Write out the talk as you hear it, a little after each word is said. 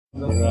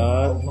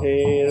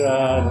Radhe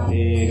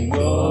Radhe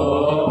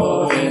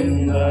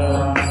Govinda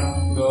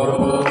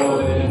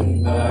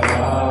Govinda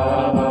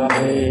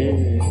Radhe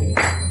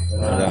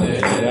Radhe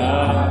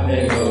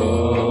Radhe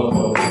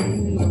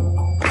Govinda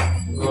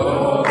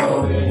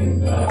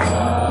Govinda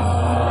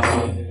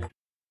Radhe.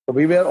 So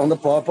we were on the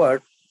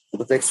purport,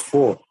 the text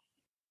 4.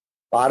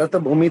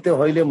 Bharata bhumite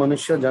hoile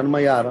manushya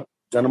janma yar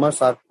janma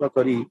sartha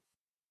kari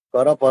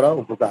kara para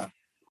upakar.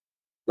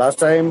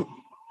 Last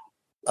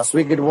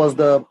week it was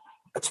the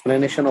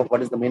explanation of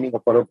what is the meaning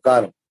of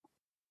paropkar.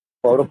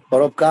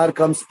 Paropkar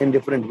comes in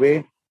different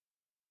way,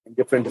 in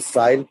different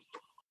style.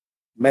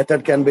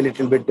 Method can be a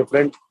little bit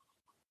different,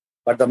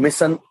 but the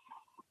mission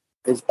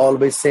is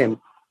always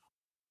same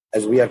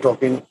as we are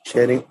talking,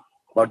 sharing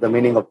about the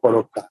meaning of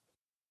paropkar.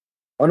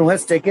 One who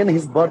has taken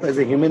his birth as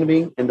a human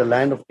being in the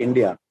land of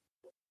India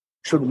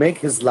should make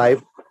his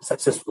life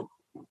successful.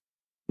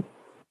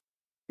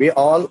 We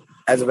all,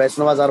 as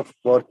Vaishnavas, are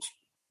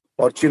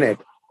fortunate,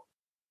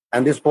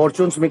 and these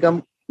fortunes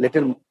become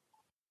little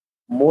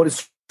more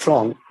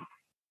strong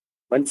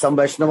when some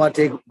Vaishnava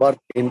take birth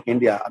in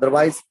India.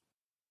 Otherwise,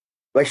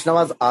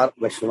 Vaishnavas are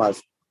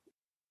Vaishnavas.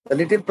 The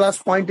little plus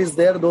point is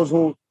there, those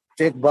who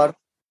take birth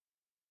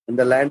in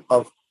the land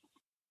of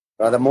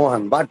Radha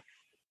Mohan. But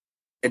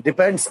it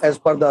depends as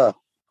per the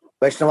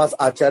Vaishnavas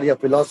Acharya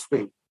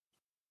philosophy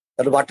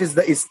that what is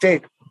the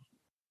estate,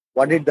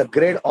 what is the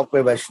grade of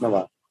a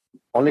Vaishnava.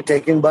 Only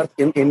taking birth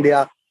in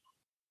India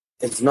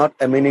is not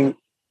a meaning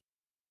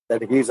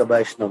that he is a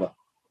Vaishnava.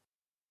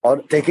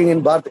 Or taking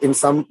in birth in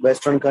some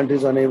Western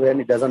countries or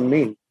even it doesn't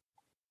mean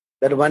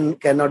that one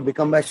cannot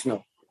become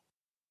Vaishnava.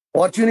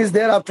 Fortune is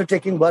there after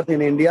taking birth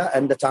in India,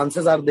 and the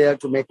chances are there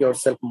to make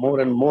yourself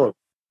more and more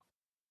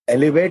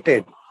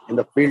elevated in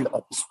the field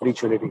of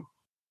spirituality,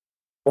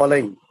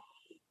 following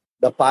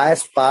the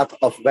pious path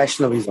of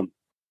Vaishnavism.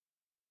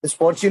 This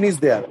fortune is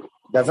there.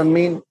 Doesn't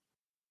mean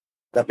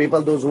the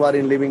people, those who are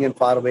living in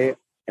far away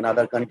in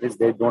other countries,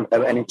 they don't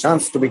have any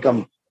chance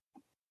to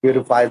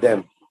purify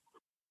them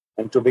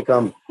and to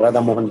become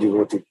Radha Mohan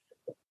devotee,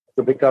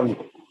 to become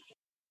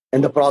in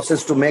the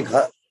process to make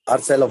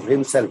herself,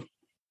 himself,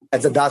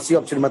 as a dasi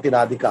of Srimati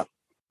Radhika.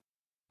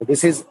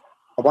 This is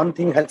one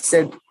thing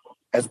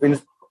has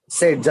been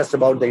said just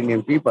about the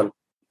Indian people,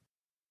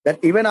 that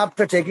even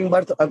after taking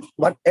birth,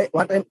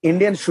 what an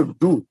Indian should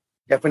do,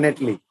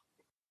 definitely,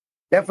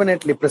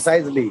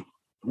 precisely,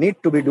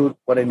 need to be do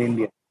for an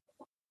Indian.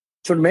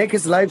 Should make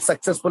his life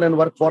successful and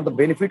work for the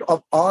benefit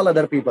of all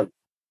other people.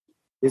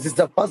 This is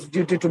the first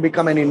duty to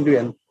become an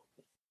Indian,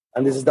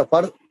 and this is the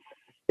first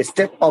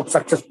step of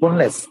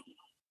successfulness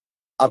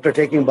after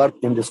taking birth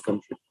in this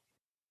country.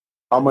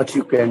 How much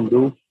you can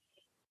do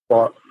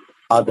for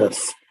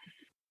others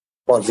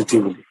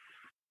positively.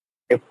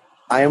 If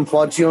I am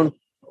fortunate,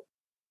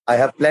 I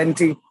have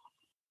plenty,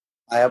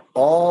 I have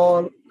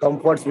all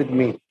comforts with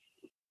me.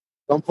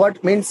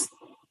 Comfort means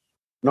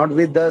not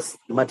with this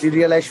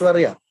material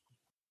Aishwarya.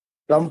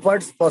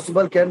 Comforts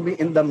possible can be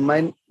in the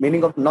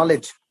meaning of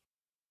knowledge.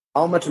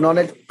 How much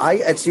knowledge I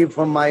achieve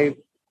from my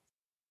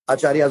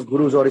acharyas,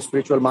 gurus or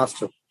spiritual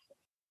master.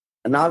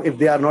 And now if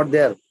they are not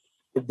there,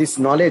 if this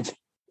knowledge,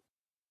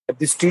 if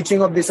this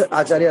teaching of these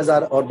acharyas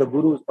or the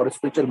gurus or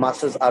spiritual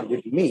masters are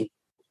with me,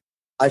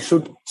 I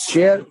should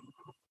share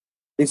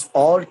these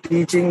all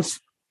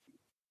teachings,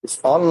 this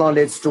all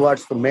knowledge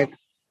towards to make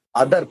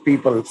other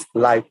people's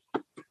life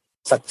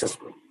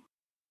successful.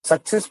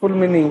 Successful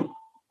meaning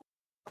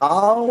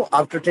how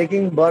after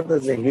taking birth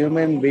as a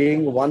human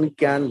being, one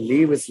can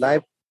live his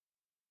life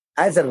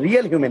as a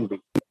real human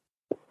being.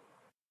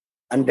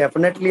 And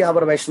definitely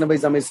our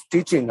Vaishnavism is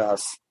teaching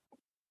us,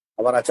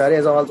 our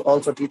acharyas are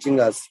also teaching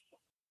us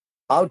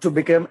how to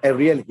become a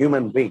real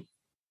human being.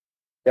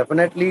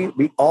 Definitely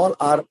we all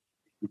are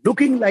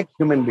looking like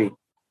human beings,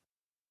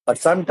 but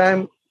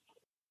sometimes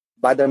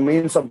by the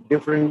means of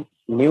different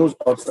news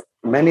or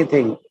many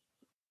things,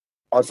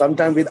 or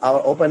sometimes with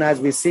our open eyes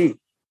we see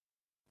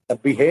the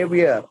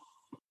behavior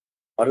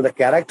or the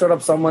character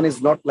of someone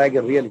is not like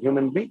a real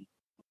human being.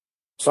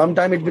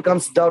 Sometimes it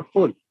becomes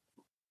doubtful.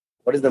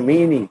 What is the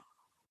meaning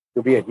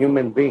to be a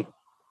human being?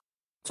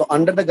 So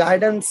under the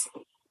guidance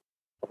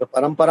of the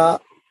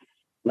parampara,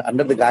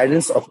 under the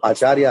guidance of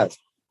acharyas,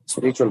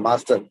 spiritual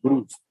masters,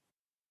 gurus,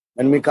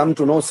 when we come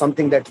to know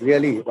something that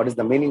really, what is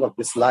the meaning of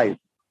this life,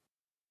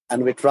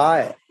 and we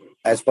try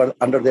as per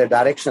under their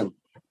direction,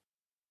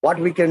 what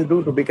we can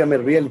do to become a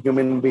real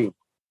human being,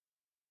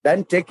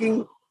 then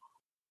taking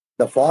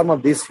the form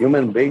of this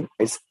human being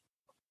is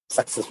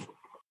successful.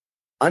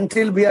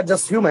 Until we are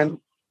just human,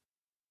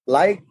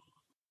 like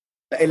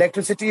the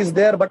electricity is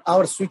there, but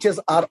our switches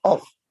are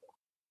off.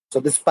 So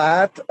this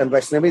path and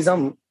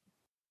Vaishnavism,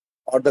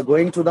 or the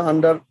going to the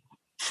under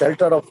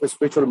shelter of a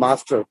spiritual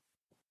master,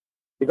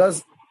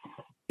 because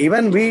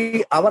even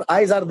our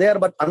eyes are there,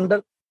 but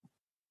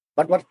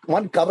what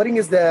one covering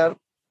is there,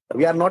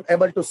 we are not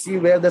able to see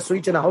where the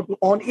switch and how to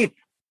on it.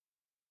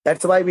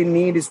 That's why we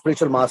need a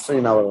spiritual master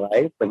in our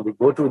life. When we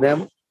go to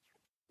him,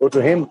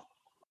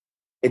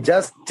 it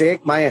just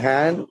take my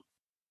hand,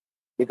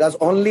 because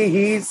only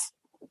he is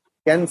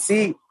can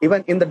see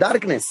even in the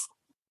darkness.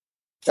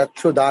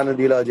 Chakshu dana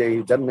dila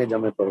jai janme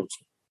jame paruch.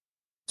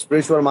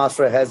 Spiritual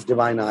master has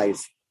divine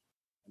eyes.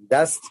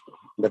 Thus,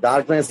 the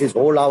darkness is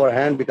hold our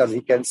hand because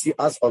he can see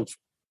us also.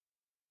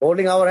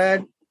 Holding our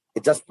hand, he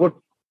just put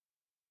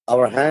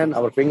our hand,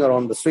 our finger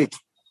on the switch.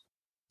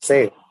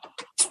 Say,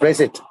 press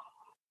it,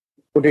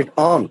 put it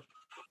on.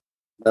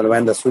 Then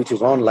when the switch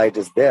is on, light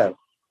is there.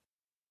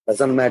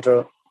 Doesn't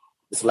matter.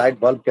 This light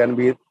bulb can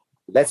be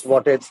less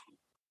wattage.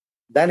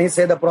 Then he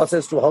said the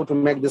process to how to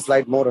make this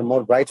light more and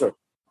more brighter.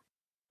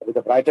 With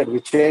the brighter, we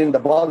change the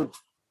bulb.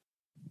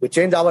 We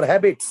change our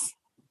habits.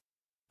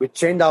 We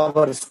change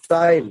our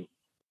style.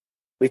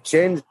 We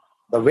change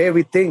the way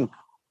we think.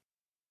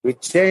 We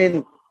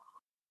change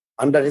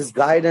under his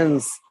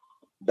guidance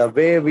the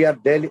way we are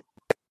daily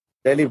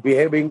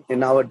behaving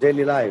in our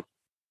daily life,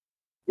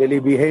 daily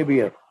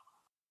behavior,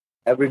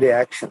 everyday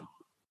action,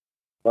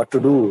 what to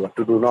do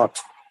not.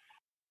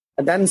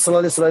 And then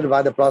slowly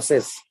by the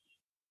process,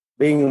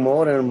 being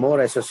more and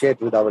more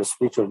associated with our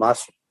spiritual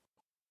master,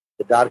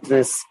 the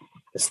darkness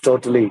is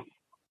totally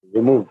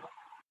removed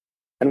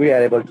and we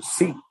are able to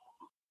see.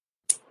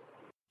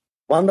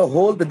 On the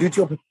whole, the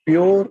duty of a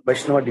pure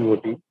Vaishnava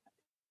devotee,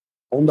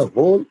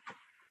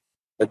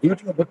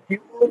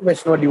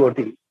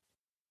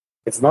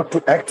 is not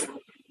to act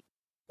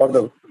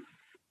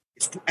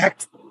is to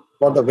act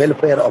for the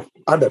welfare of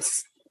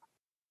others.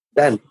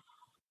 Then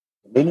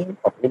the meaning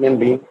of human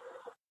being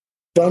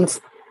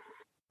turns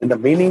in the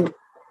meaning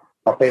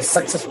of a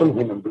successful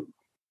human being.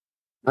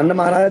 Nanda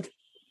Maharaj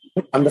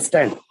could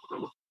understand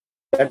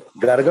that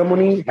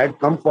Gargamuni had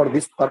come for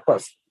this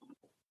purpose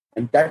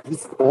and that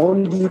his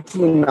own duty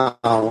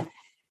now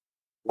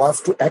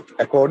was to act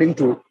according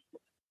to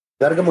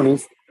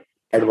Gargamuni's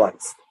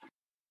advice.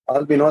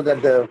 All we know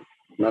that the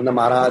Nanda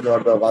Maharaj or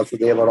the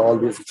Vasudeva or all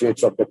these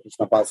states of the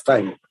Krishna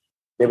pastime,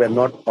 they were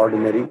not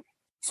ordinary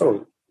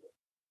souls.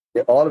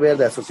 They all were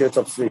the associates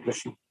of Sri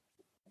Krishna,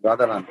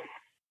 Radha.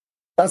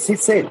 Thus he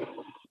said,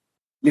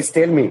 please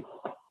tell me,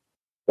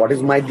 what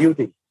is my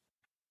duty?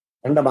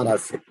 Nanda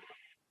Maharaj said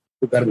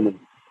to Gargamuni,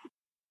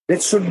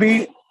 this should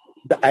be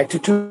the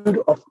attitude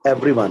of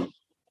everyone,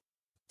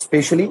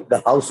 especially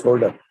the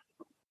householder,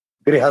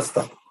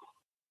 Grihastha,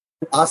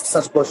 to ask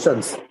such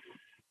questions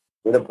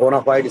with a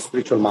bona fide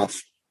spiritual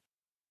master.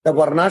 The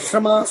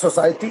Varnashrama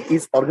society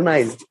is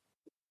organized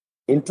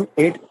into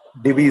 8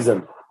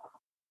 divisions.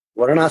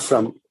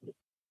 Varnashram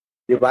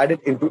divided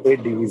into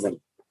 8 divisions.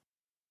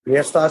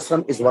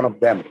 Grihasthashram is one of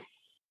them.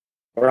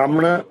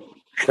 Brahmana,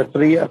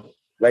 Kshatriya,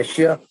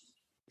 Vaishya,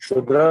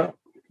 Shudra,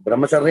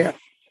 Brahmacharya,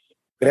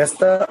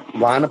 Grihastha,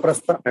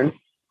 Vanaprastha and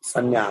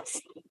Sannyas.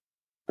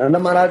 Nanda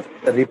Maharaj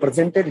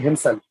represented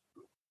himself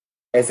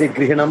as a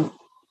Grihanam,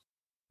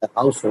 a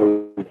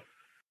household.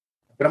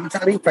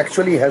 Brahmachari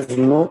factually has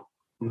no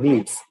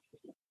needs,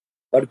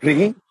 but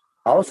Grihi,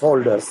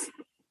 householders,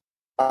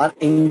 are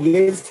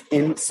engaged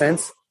in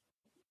sense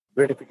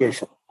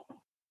gratification.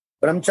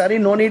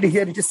 Brahmachari, no need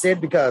here, it is said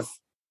because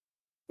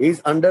he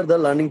is under the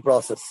learning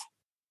process.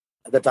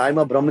 At the time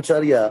of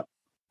Brahmacharya,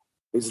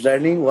 he is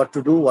learning what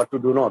to do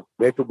not,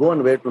 where to go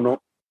and where to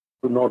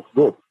not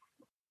go.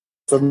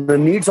 So the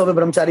needs of a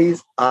Brahmachari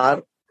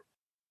are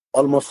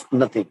almost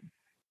nothing.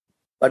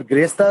 But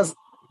Grihasthas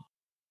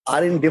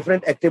are in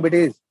different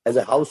activities as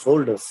a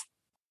householders.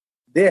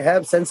 They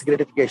have sense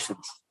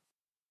gratifications.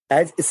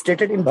 As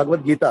stated in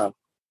Bhagavad Gita,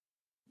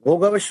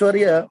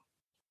 Bhogavashwarya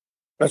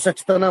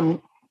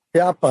Prashakstanam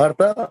Tya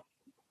Paharta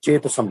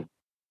Chetasam.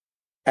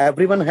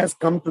 Everyone has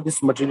come to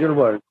this material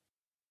world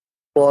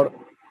for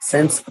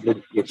sense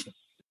gratification.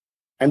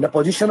 And the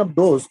position of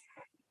those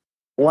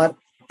who are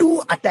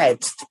too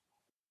attached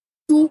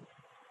to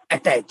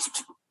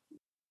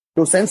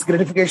sense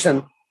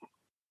gratification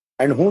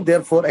and who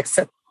therefore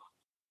accept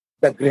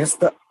the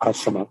Grihastha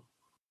ashrama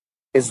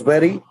is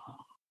very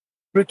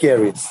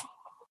precarious.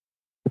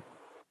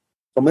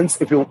 So means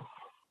if you,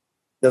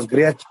 this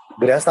Grihastha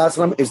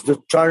ashram is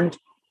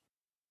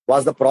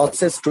was the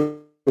process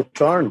to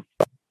turn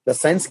the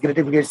sense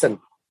gratification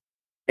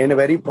in a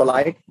very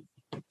polite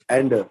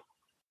and a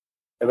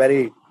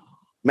very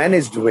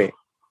managed way.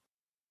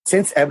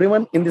 Since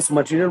everyone in this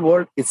material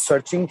world is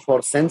searching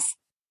for sense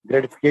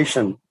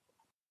gratification,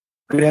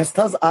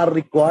 Grihasthas are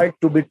required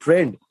to be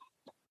trained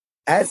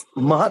as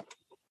Mahat.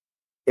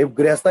 If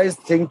Grihastha is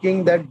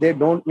thinking that they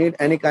don't need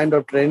any kind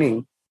of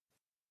training,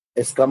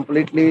 it's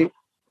completely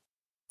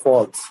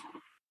false.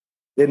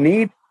 They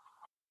need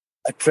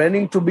a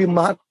training to be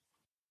Mahat.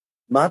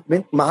 Mahat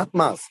means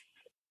Mahatmas.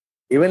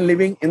 Even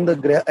living in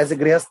as a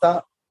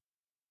Grihastha,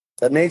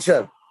 the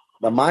nature,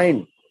 the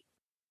mind,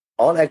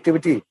 all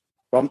activity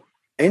from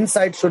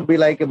inside should be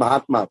like a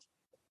Mahatma,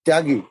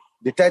 Tyagi,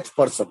 detached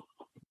person.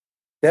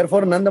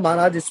 Therefore, Nanda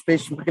Maharaj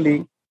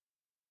specifically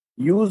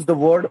used the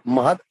word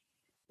Mahat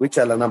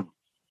Vichalanam.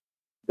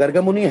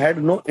 Gargamuni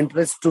had no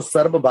interest to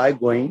serve by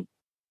going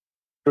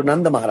to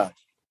Nanda Maharaj.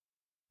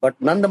 But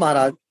Nanda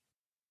Maharaj,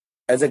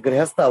 as a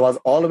Grihastha, was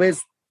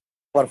always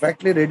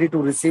perfectly ready to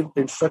receive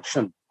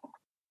instruction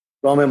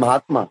from a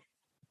Mahatma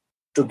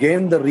to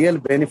gain the real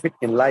benefit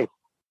in life.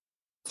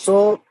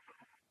 So,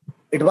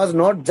 it was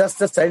not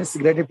just a sense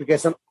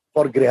gratification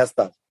for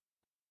grihastha.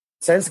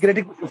 Sense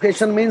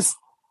gratification means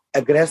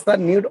a grihastha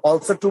need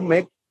also to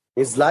make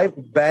his life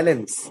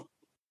balance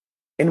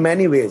in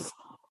many ways.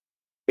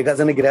 Because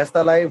in a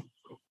grihastha life,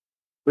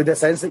 with the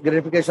sense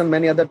gratification,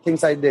 many other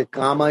things are there.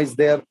 Kama is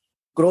there,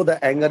 krodha,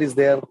 anger is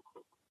there.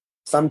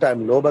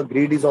 Sometimes lobha,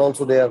 greed is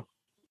also there.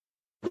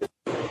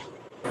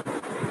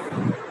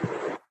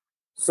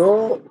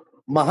 So,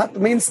 Mahat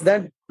means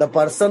that the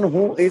person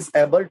who is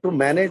able to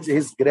manage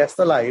his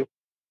grihastha life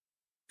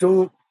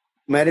to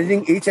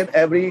managing each and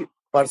every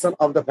person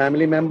of the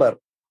family member,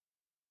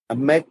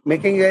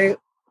 making a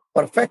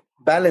perfect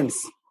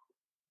balance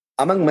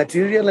among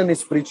material and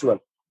spiritual.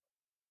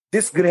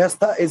 This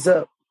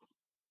grihastha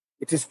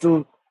it is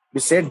to be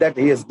said that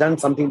he has done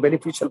something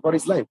beneficial for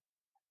his life.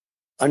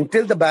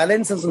 Until the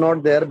balance is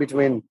not there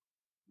between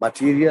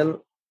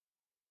material,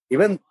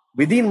 even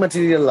within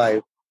material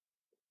life,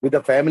 with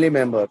the family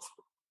members,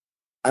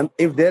 and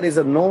if there is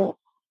no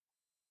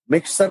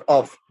mixture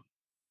of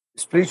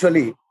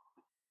spiritually,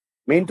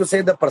 mean to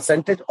say the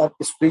percentage of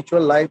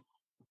spiritual life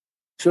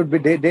should be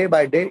day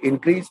by day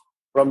increase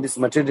from this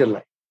material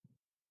life.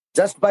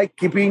 Just by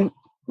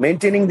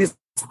maintaining this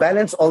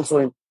balance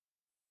also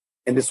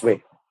in this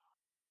way,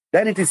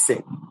 then it is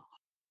safe.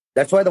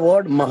 That's why the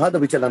word Mahad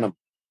Vichalanam.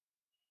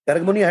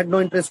 Gargamuni had no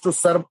interest to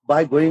serve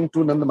by going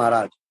to Nanda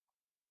Maharaj.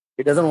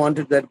 He doesn't want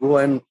it that go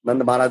and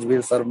Nanda Maharaj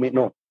will serve me.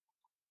 No.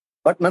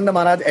 But Nanda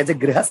Maharaj as a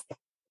grihastha,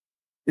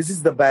 this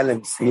is the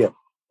balance here,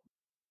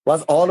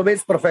 was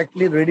always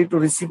perfectly ready to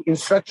receive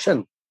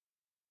instruction.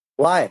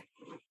 Why?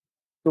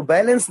 To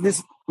balance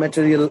this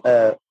material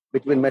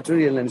between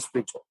material and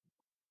spiritual.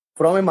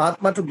 From a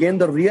Mahatma to gain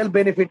the real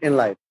benefit in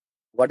life.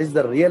 What is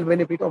the real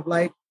benefit of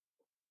life?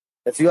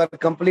 That you are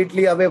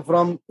completely away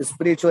from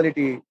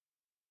spirituality,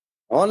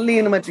 only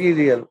in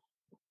material,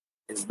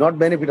 it's not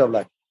benefit of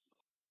life.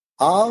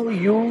 How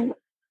you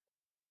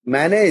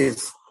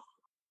manage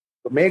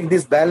to make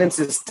this balance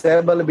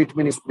stable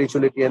between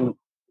spirituality and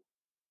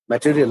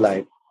material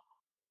life,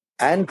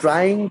 and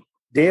trying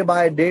day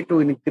by day to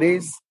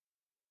increase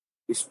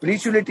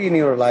spirituality in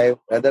your life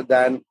rather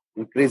than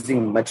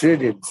increasing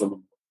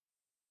materialism.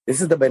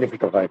 This is the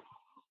benefit of life.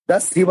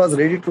 Thus, he was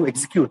ready to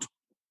execute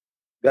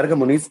Garga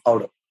Muni's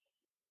order.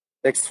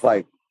 Text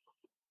 5.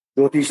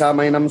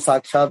 Jyotishamayinam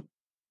sakshat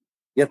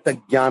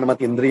yatta jnanamat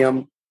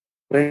indriyam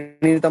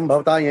pranitam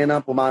bhavta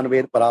yena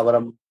pumanved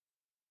paravaram.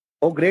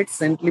 O great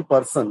saintly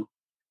person,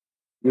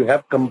 you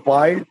have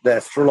compiled the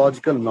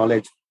astrological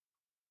knowledge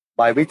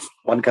by which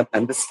one can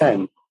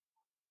understand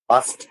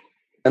past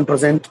and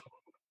present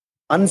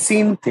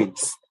unseen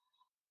things.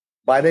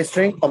 By the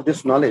strength of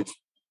this knowledge,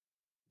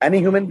 any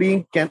human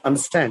being can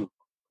understand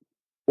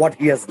what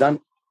he has done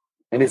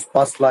in his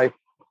past life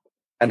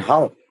and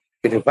how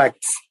it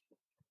affects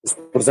his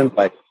present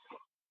life.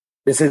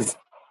 This is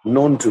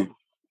known to you.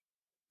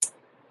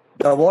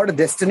 The word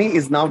destiny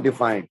is now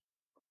defined.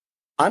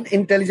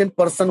 Unintelligent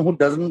person who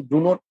do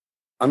not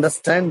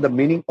understand the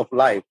meaning of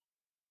life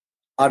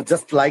are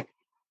just like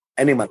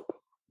animal.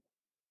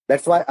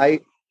 That's why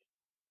I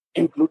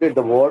included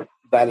the word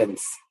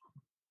balance.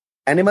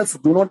 Animals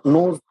do not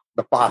know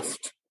the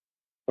past,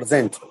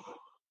 present,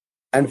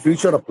 and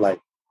future of life,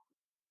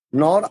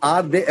 nor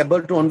are they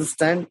able to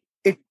understand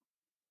it.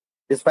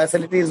 This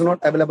facility is not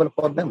available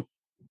for them.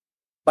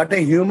 But a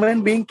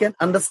human being can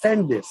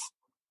understand this.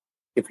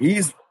 If he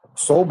is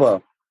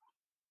sober,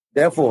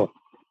 therefore,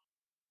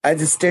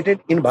 as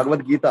stated in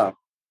Bhagavad Gita,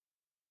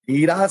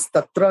 Dhiras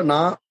tatra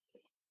na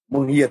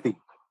muhyati.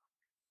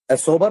 A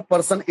sober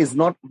person is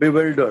not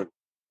bewildered.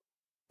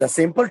 The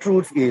simple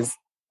truth is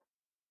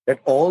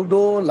that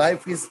although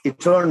life is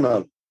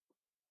eternal,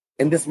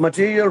 in this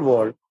material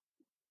world,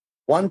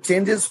 one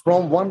changes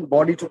from one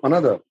body to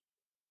another.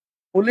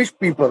 Foolish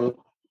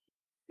people,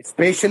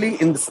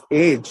 especially in this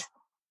age,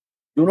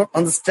 do not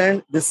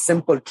understand this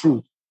simple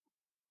truth.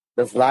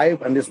 This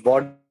life and this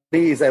body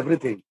is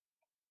everything.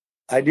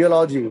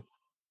 Ideology.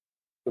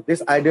 So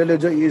this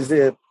ideology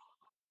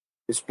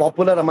is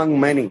popular among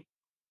many.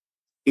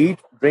 Eat,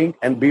 drink,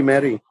 and be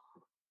merry.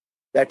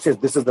 That's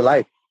it. This is the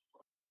life.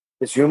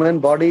 This human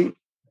body,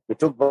 we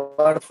took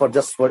birth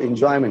for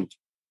enjoyment,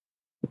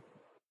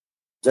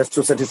 just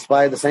to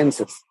satisfy the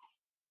senses,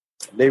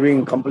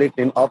 living complete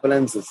in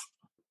opulences.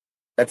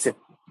 That's it.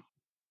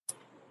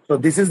 So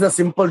this is the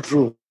simple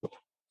truth,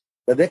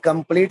 that they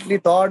completely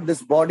thought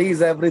this body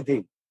is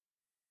everything.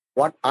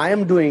 What I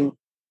am doing,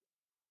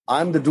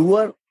 I am the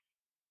doer,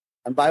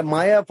 and by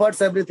my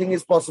efforts, everything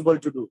is possible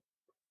to do.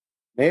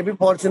 Maybe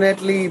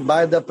fortunately,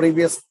 by the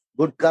previous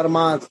good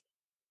karmas,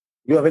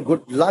 you have a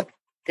good luck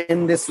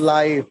in this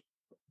life,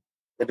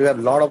 that you have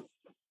a lot of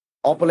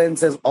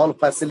opulences, all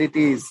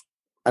facilities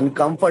and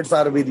comforts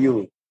are with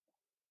you.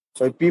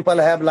 So if people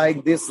have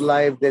like this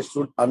life, they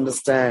should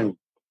understand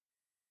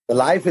the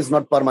life is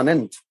not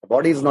permanent. The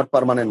body is not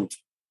permanent.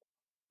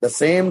 The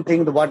same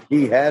thing what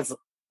he has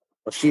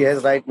or she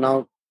has right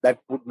now, that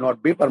would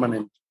not be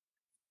permanent.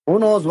 Who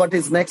knows what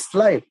is next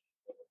life?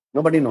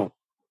 Nobody knows.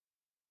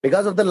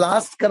 Because of the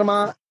last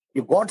karma,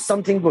 you got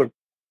something good.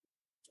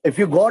 If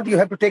you got, you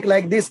have to take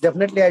like this.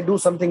 Definitely I do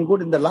something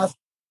good in the last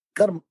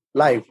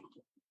life.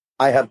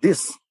 I have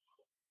this.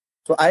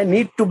 So I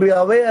need to be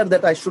aware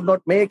that I should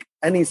not make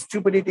any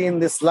stupidity in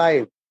this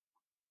life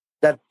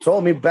that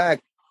throw me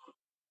back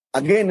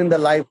again in the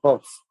life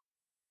of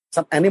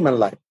some animal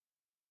life.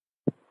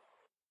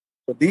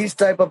 So these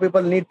type of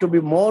people need to be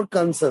more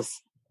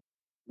conscious,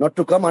 not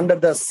to come under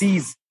the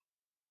seas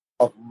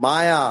of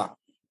Maya.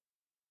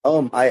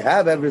 I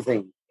have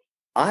everything.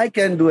 I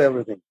can do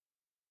everything.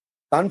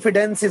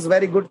 Confidence is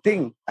very good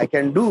thing. I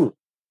can do.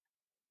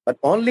 But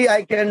only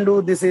I can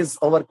do this is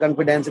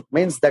overconfidence. It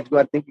means that you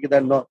are thinking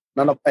that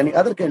none of any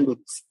other can do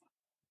this.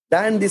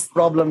 Then this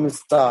problem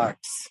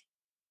starts.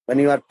 When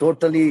you are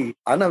totally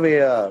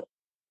unaware,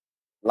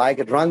 like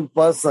a drunk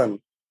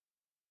person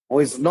who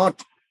is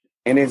not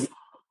in his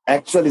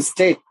actual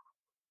state,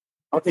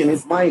 not in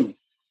his mind.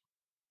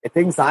 He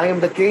thinks I am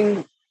the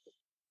king.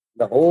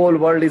 The whole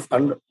world is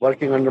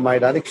working under my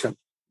direction.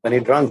 When he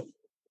drunk,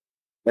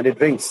 when he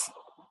drinks.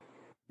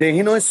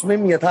 Dehino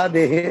smim yatha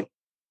dehe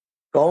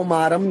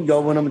kaumaram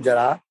yauvanam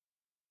jara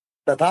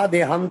tatha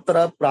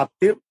dehantra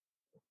praptir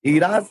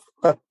hiras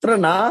tatra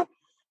na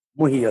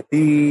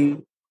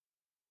muhyati.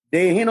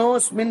 Dehino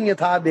smin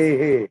yatha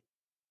dehe.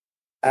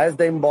 As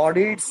the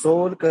embodied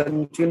soul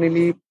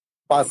continually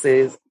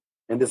passes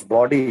in this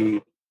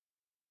body,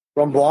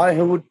 from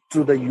boyhood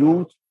to the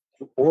youth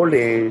to old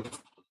age,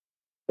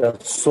 the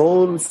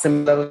soul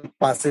similarly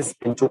passes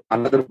into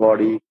another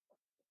body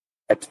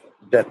at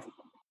death.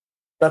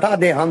 Tatha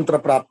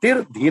dehantra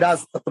praptir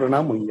dhiras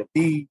tatrana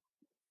muhyati.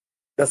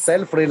 The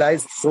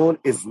self-realized soul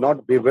is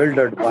not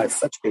bewildered by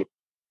such a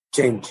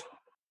change.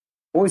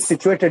 Who is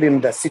situated in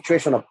the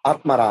situation of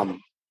Atmaram,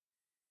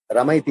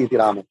 Ramaiti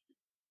Ram.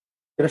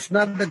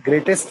 Krishna, the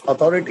greatest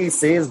authority,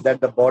 says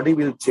that the body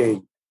will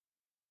change.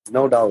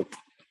 No doubt.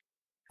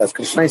 Because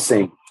Krishna is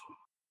saying,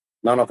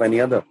 none of any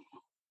other.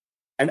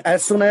 And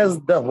as soon as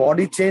the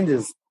body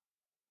changes,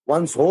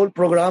 one's whole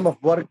program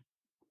of work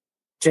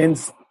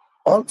changes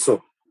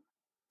also.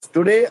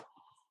 Today,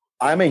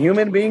 I am a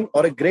human being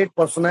or a great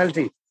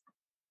personality.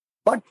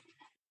 But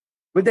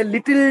with a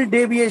little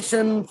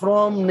deviation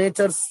from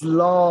nature's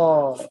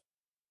law,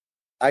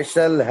 I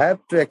shall have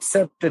to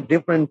accept a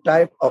different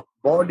type of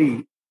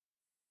body.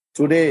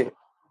 Today,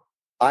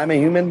 I am a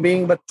human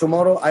being, but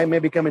tomorrow I may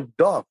become a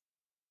dog.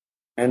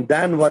 And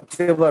then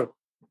whatever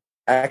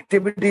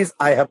activities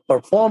I have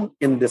performed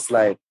in this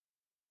life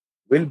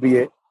will be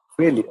a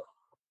failure.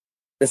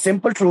 The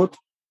simple truth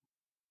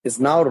is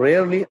now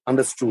rarely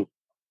understood.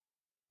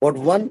 But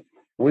one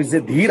who is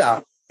a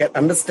dhira can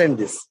understand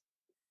this,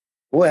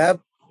 who have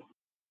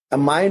a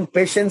mind,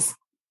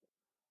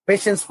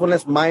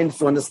 patience-fullness mind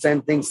to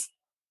understand things,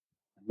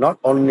 not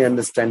only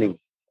understanding,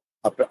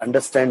 after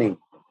understanding,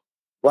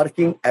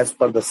 working as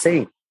per the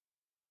saying.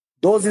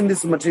 Those in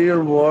this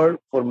material world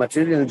for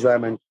material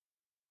enjoyment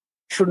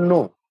should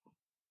know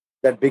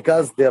that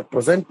because their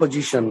present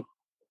position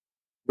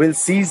will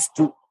cease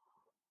to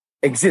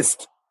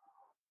exist,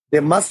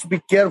 they must be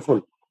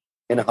careful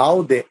in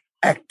how they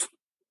act.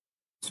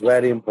 It's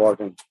very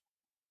important.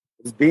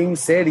 It's being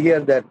said here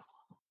that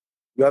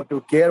you have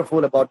to be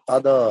careful about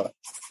others,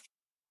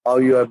 how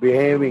you are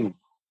behaving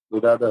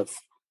with others,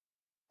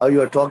 how you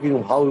are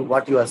talking,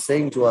 what you are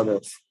saying to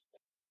others,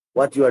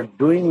 what you are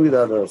doing with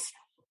others.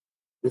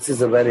 This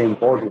is a very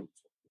important.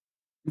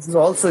 This is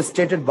also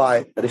stated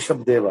by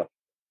Rishabh Deva.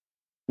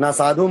 Na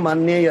sadhu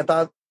manye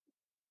yata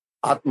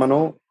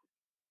atmano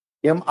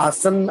yam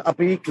asan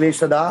api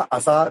kleshada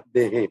asa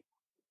dehe.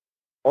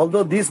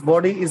 Although this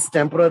body is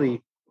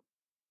temporary,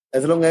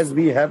 as long as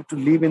we have to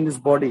live in this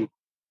body,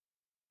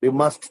 we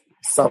must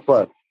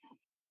suffer.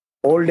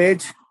 Old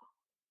age,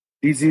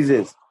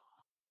 diseases,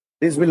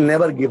 this will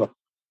never give up.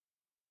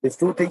 These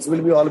two things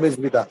will be always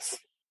with us.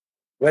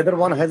 Whether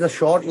one has a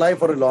short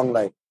life or a long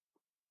life,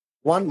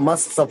 one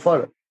must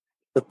suffer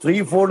the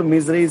threefold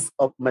miseries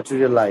of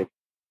material life.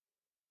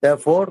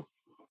 Therefore,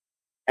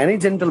 any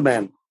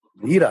gentleman,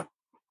 dhira,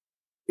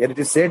 here it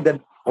is said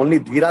that only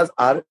dhiras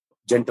are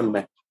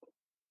gentlemen,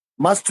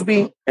 must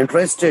be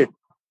interested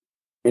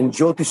in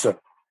Jyotisha,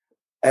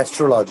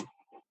 astrology.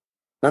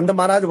 Nanda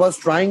Maharaj was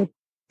trying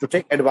to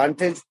take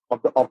advantage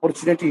of the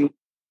opportunity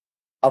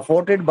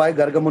afforded by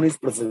Gargamuni's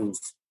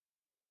presence.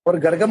 For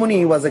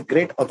Gargamuni was a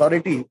great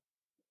authority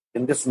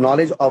in this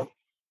knowledge of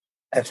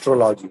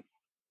astrology,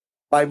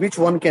 by which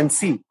one can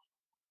see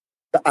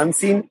the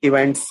unseen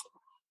events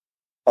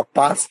of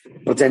past,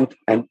 present,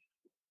 and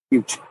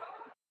future.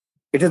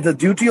 It is the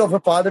duty of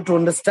a father to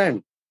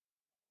understand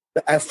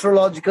the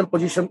astrological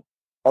position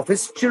of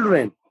his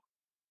children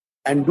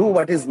and do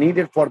what is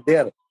needed for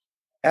their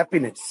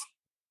happiness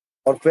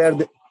or for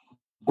the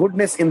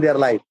goodness in their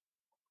life,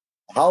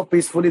 how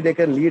peacefully they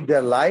can lead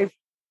their life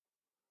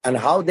and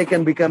how they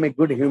can become a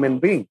good human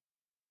being.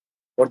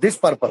 For this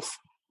purpose,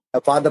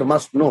 a father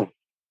must know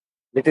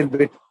little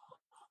bit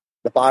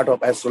the part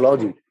of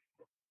astrology.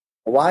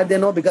 Why they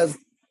know? Because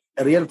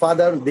a real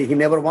father, he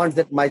never wants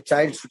that my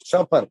child should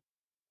suffer.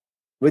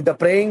 With the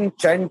praying,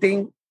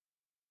 chanting,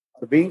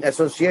 or being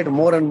associated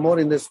more and more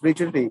in the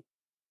spirituality,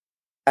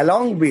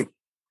 along with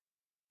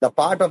the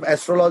part of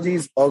astrology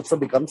is also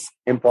becomes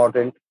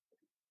important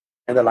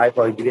in the life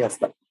of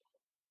Grihastha.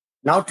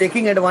 Now,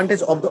 taking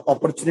advantage of the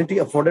opportunity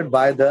afforded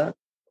by the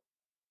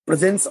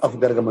presence of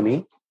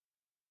Gargamuni,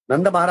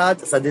 Nanda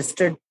Maharaj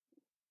suggested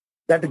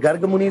that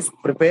Gargamunis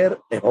prepare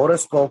a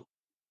horoscope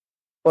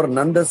for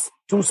Nanda's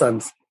two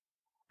sons,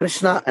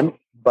 Krishna and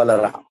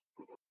Balarama.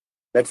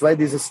 That's why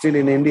this is still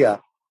in India.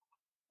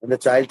 When the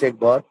child takes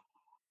birth,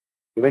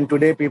 even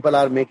today people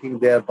are making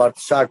their birth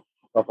chart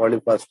properly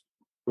first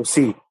to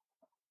see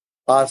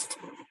past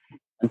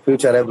and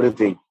future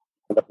everything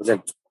in the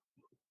present.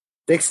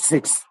 Text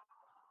 6.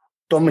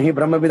 Tum hi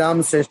brahmavidam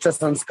sreshta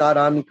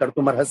sanskaran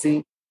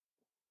kartumarhasi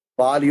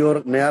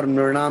palyor nayar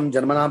nirnam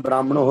janmana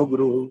brahmano ho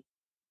guru.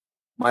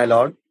 My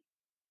Lord,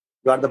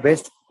 you are the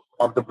best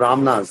of the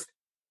Brahmanas,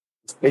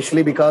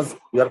 especially because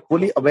you are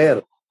fully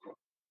aware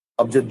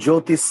of the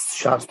Jyotish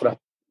Shastra,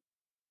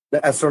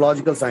 the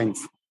astrological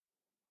science.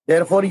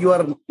 Therefore, you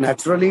are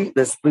naturally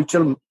the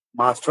spiritual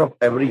master of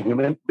every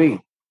human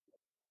being.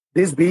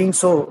 This being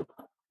so,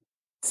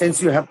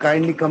 since you have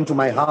kindly come to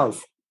my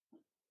house,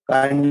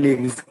 kindly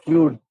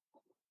execute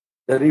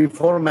the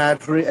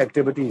reformatory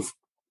activities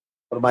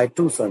for my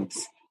two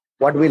sons.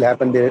 What will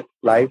happen in their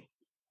life?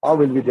 How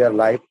will be their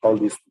life? All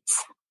these things.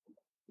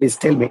 Please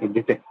tell me in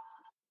detail.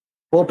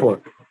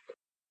 Purport.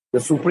 The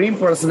Supreme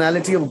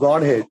Personality of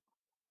Godhead,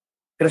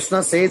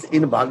 Krishna says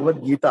in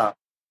Bhagavad Gita,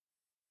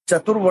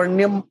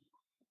 Chaturvarnyam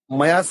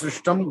maya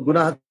srishtam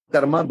gunah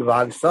karma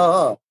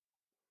vibhagsa.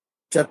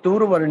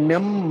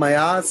 Chaturvarnyam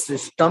maya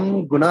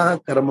srishtam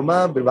gunah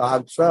karma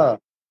vibhagsa.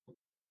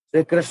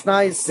 Sri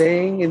Krishna is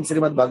saying in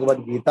Srimad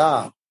Bhagavad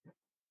Gita,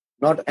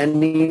 not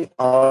any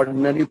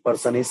ordinary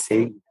person is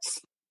saying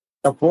this.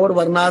 The four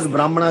varnas,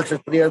 Brahmana,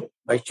 Kshatriya,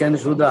 Vaishya and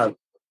Shudra,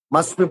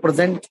 must be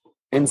present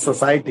in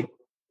society.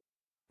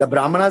 The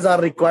Brahmanas are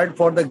required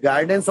for the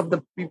guidance of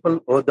the people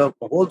or the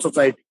whole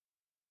society.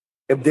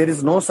 If there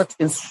is no such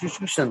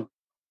institution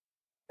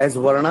as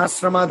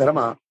Varnashrama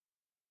Dharma,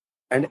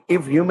 and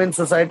if human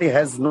society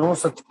has no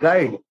such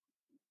guide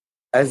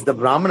as the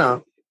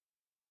Brahmana,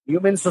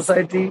 human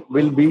society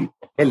will be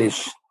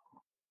hellish.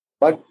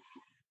 But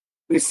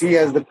we see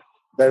as the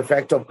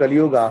effect of Kali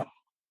Yuga,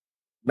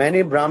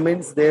 many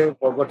Brahmins, they have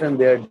forgotten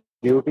their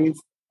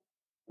duties,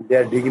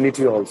 their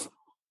dignity also.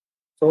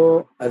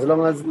 So as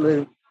long as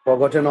they've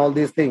forgotten all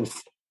these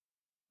things,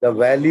 the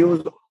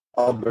values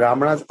of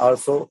Brahmanas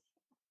also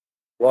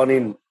gone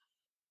in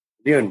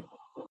ruin.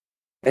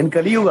 In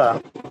Kali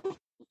Yuga,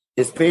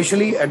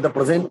 especially at the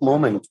present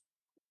moment,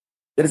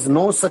 there is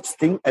no such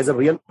thing as a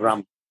real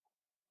Brahman.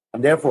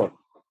 And therefore,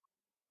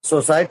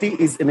 society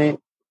is in a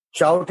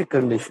chaotic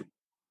condition.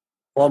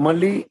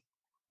 Formerly,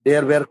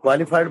 there were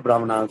qualified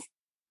Brahmanas,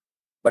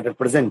 but at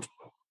present,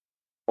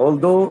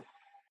 although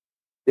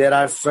there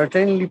are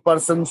certainly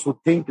persons who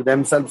think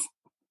themselves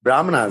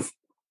Brahmanas,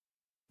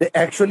 they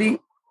actually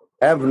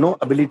have no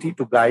ability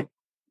to guide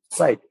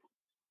society.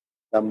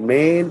 The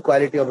main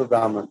quality of a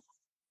Brahman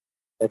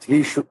that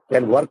he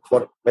can work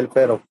for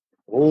welfare of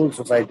whole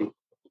society.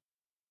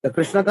 The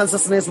Krishna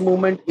consciousness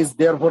movement is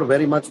therefore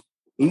very much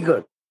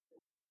eager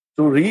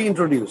to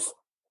reintroduce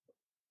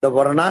the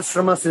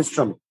Varnashrama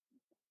system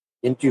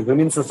into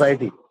human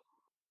society,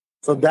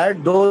 so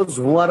that those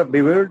who are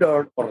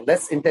bewildered or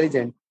less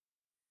intelligent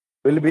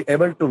will be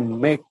able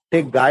to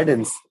take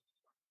guidance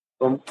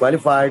from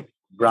qualified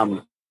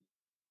Brahmana.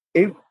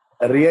 If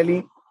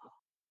really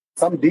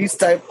these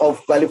type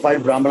of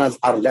qualified Brahmanas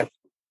are left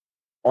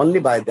only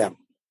by them,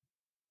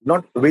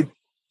 not with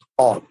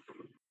all.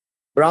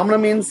 Brahmana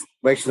means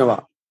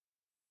Vaishnava.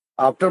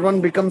 After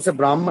one becomes a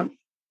Brahman,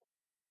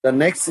 the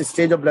next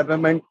stage of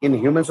development in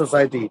human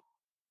society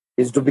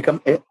is to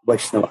become a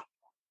Vaishnava.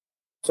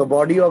 So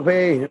body of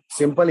a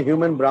simple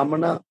human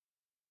Brahmana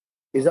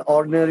is an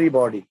ordinary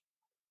body.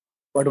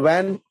 But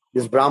when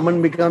this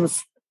Brahman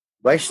becomes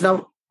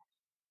Vaishnava,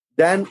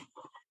 then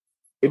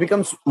it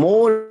becomes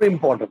more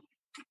important.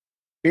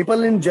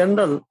 People in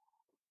general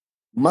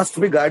must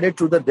be guided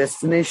to the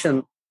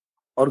destination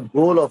or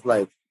goal of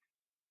life.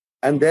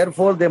 And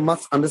therefore they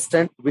must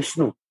understand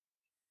Vishnu,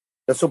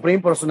 the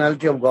Supreme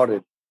Personality of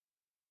Godhead.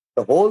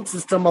 The whole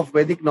system of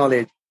Vedic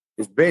knowledge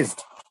is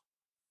based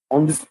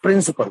on this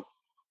principle.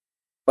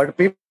 But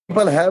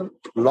people have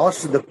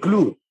lost the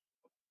clue.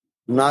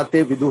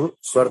 Nate vidu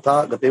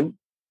swartha gatim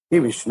hi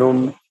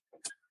Vishnum.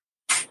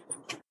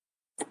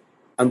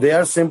 And they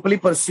are simply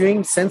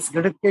pursuing sense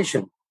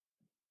gratification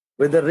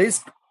with the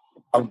risk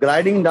of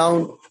gliding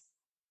down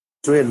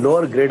to a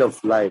lower grade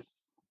of life.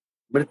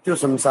 Mrityu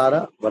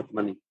samsara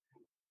vartmani.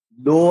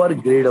 Lower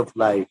grade of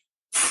life.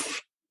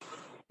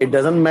 It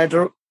doesn't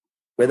matter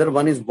whether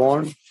one is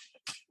born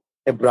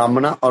a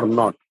Brahmana or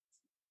not.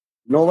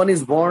 No one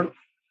is born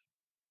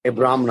a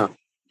Brahmana.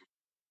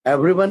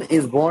 Everyone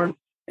is born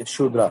a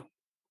Shudra.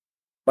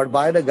 But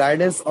by the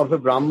guidance of a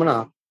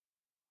Brahmana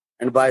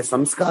and by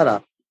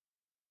samskara,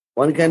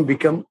 one can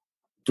become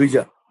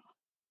Dvija,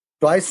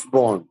 twice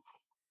born,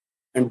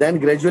 and then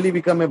gradually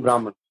become a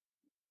Brahman.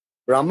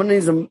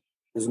 Brahmanism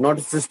is not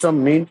a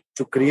system meant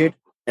to create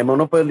a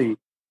monopoly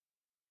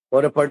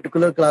for a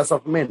particular class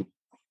of men.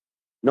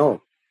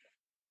 No.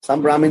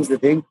 Some Brahmins, they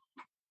think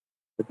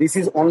that this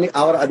is only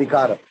our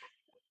adhikara.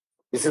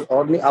 This is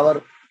only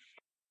our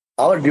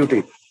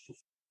duty,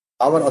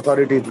 our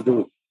authority to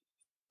do.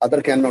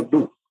 Other cannot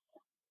do.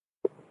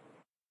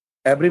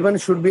 Everyone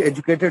should be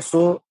educated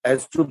so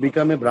as to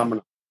become a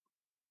Brahmana.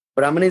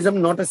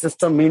 Brahmanism not a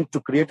system meant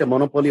to create a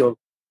monopoly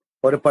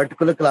for a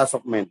particular class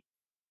of men.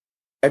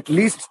 At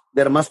least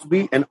there must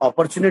be an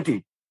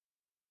opportunity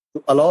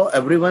to allow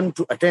everyone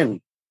to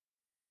attain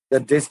the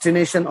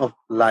destination of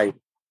life.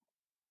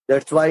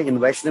 That's why in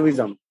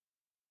Vaishnavism,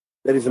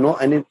 there is no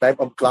any type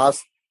of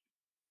class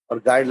or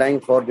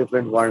guideline for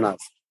different varnas.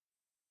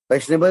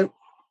 Vaishnava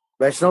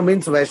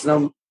means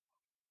Vaishnava,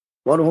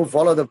 one who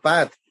follow the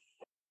path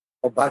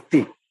of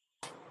bhakti,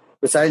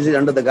 precisely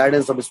under the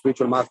guidance of a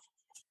spiritual master.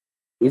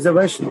 He is a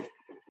Vaishnava.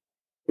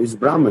 He is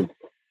Brahmin.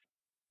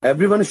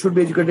 Everyone should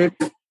be educated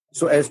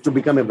so as to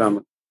become a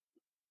Brahmin.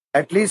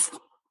 At least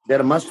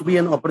there must be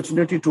an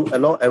opportunity to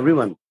allow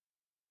everyone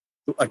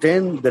to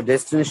attain the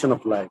destination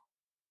of life.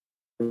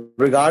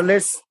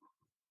 Regardless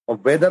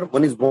of whether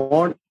one is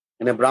born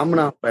in a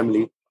Brahmana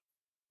family,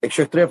 a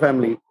Kshatriya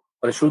family,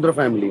 or a Shudra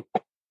family,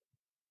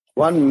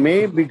 one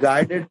may be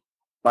guided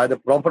by the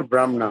proper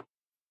Brahmana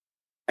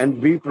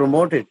and be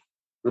promoted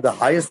to the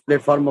highest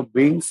platform of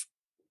beings,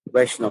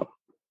 Vaishnava.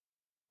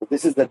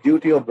 This is the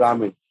duty of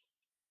Brahmin,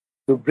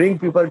 to bring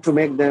people to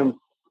make them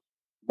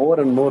more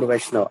and more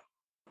Vaishnava.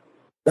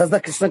 Thus,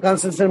 the Krishna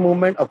consciousness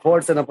movement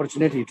affords an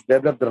opportunity to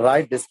develop the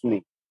right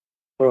destiny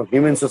for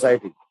human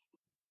society.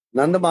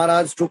 Nanda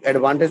Maharaj took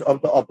advantage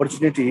of the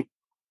opportunity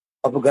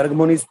of Garg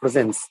Muni's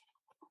presence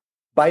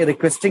by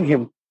requesting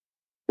him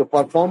to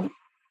perform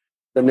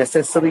the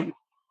necessary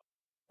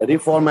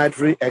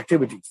reformatory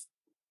activities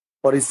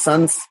for his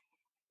sons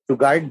to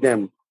guide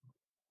them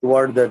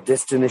toward the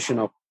destination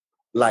of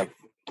life.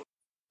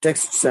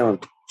 Text 7.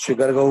 Shri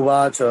Garga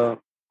Uvacha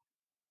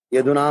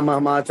Yaduna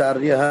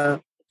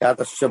Mahamacharya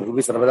Kyatasya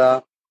Bhuvi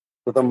Sarvada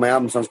Kutam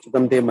Mayam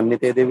Sanskritam Te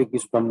Mannite Devi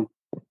Kishtam.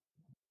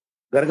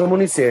 Garga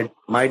Muni said,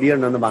 My dear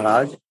Nanda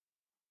Maharaj,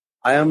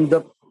 I am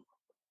the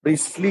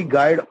priestly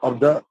guide of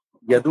the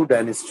Yadu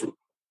dynasty.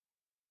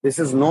 This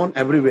is known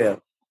everywhere.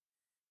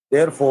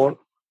 Therefore,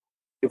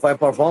 if I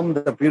perform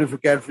the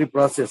purificatory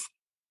process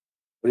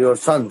for your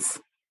sons,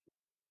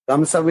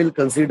 Kamsa will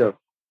consider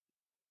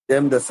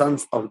them the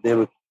sons of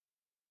Devaki.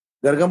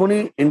 Garga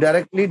Muni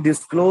indirectly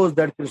disclosed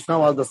that Krishna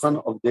was the son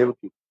of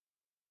Devaki,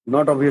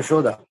 not of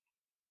Yashoda.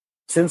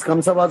 Since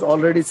Kamsa was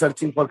already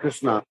searching for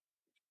Krishna,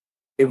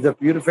 if the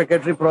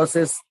purificatory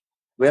process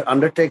were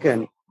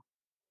undertaken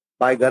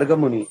by Garga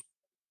Muni,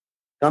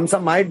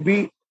 Kamsa might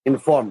be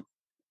informed,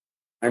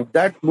 and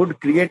that would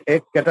create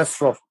a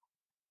catastrophe.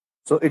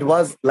 So it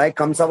was like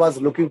Kamsa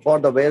was looking for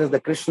where is the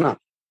Krishna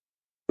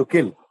to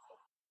kill.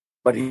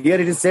 But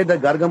here it is said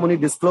that Garga Muni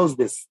disclosed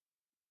this.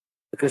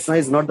 Krishna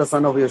is not the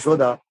son of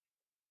Yashoda,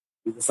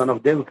 he is the son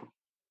of Devaki.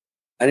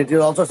 And it is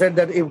also said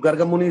that if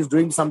Garga Muni is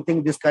doing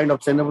something, this kind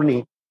of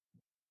ceremony,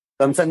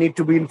 Kamsa need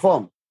to be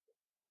informed.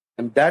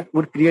 And that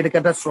would create a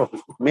catastrophe.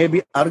 It may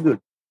be argued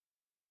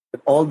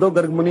that although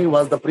Garga Muni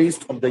was the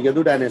priest of the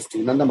Yadu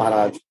dynasty, Nanda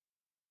Maharaj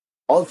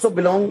also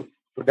belonged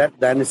to that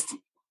dynasty.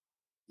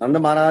 Nanda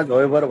Maharaj,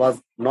 however,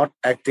 was not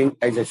acting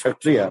as a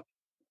Kshatriya.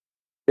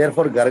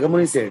 Therefore, Garga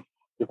Muni said,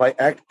 if I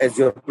act as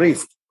your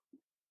priest,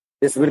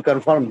 this will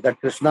confirm that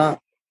Krishna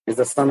is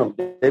the son of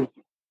Devaki.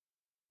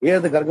 Here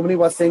the Garga Muni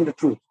was saying the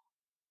truth.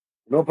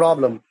 No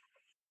problem.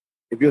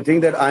 If you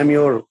think that I'm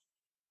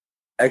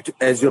act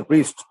as your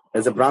priest,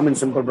 as a Brahmin,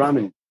 simple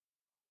Brahmin,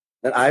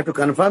 then I have to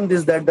confirm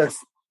this, that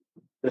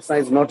Krishna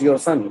is not your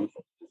son.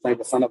 Krishna is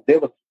the son of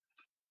Devaki.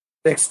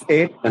 Text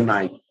 8 and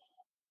 9.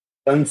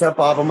 Kansa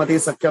papamati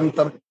sakyam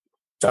tab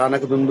chanak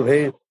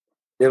dundubhe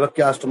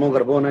devakyastamo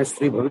garbo na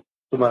stri bhavit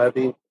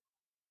tumarati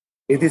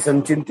iti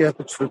sanchintya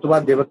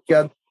shrutva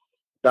devakya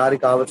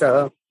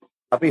darikavacha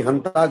api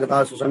hanta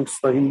gata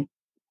susangsvahim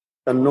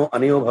tanno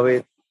aniyo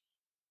bhavet.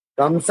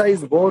 Kamsa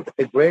is both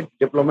a great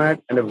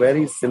diplomat and a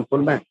very sinful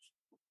man.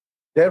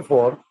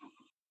 Therefore,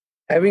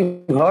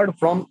 having heard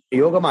from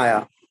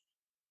Yogamaya,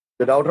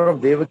 the daughter of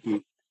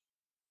Devaki,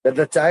 that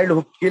the child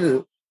who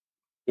killed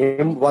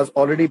him was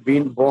already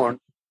been born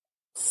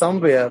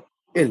somewhere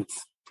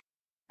else,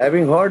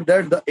 having heard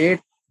that the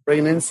 8th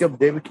pregnancy of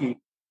Devaki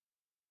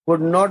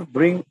could not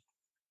bring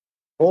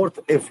forth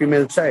a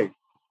female child,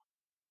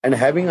 and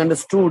having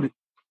understood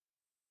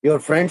your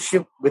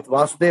friendship with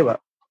Vasudeva,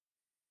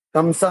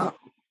 Kamsa,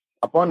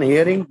 upon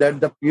hearing that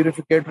the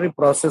purificatory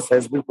process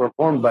has been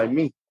performed by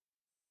me,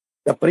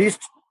 the priest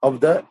of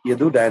the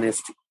Yadu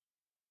dynasty,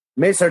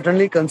 may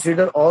certainly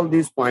consider all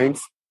these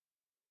points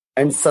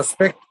and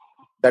suspect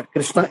that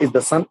Krishna is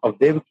the son of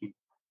Devaki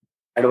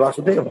and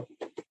Vasudeva.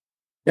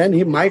 Then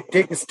he might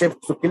take steps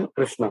to kill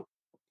Krishna.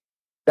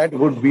 That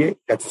would be a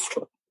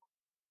catastrophe.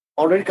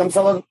 Already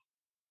Kamsa was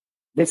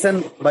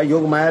listened by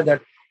Yogamaya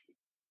that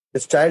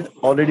this child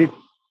already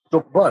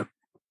took birth,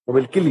 who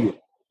will kill you.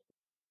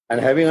 And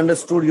having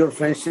understood your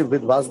friendship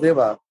with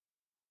Vasudeva,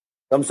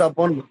 Kamsa,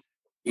 upon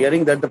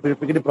hearing that the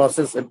purificatory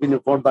process had been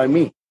informed by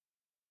me,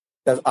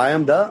 because I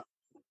am the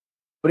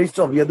priest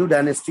of Yadu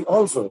dynasty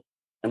also.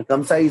 And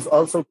Kamsa is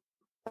also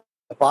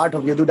a part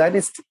of Yadu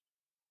dynasty.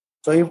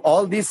 So if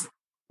all this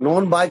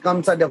known by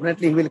Kamsa,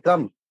 definitely he will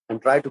come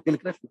and try to kill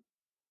Krishna.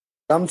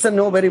 Kamsa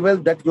know very well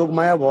that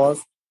Yogamaya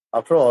was,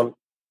 after all,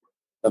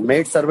 the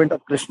maid servant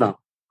of Krishna,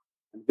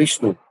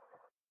 Vishnu.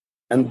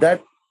 And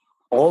that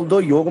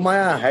although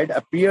Yogamaya had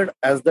appeared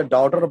as the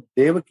daughter of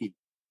Devaki,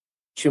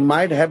 she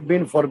might have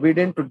been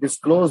forbidden to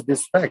disclose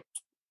this fact.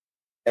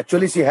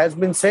 Actually, she has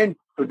been sent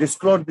to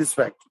disclose this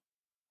fact.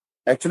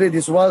 Actually,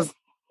 this was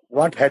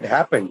what had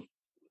happened.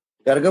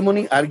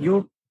 Gargamuni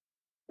argued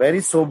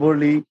very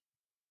soberly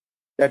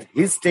that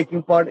his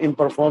taking part in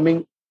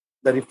performing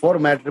the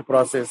reformatory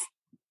process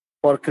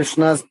for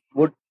Krishna's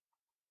would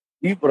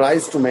give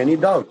rise to many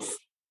doubts.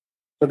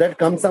 So that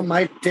Kamsa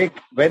might take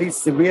very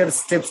severe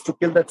steps to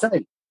kill the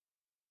child.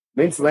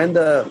 Means when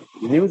the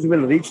news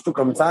will reach to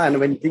Kamsa and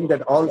when think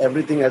that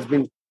everything has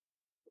been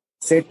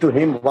said to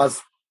him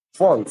was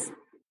false.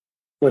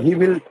 So he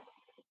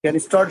can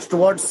start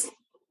towards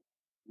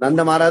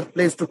Nanda Maharaj's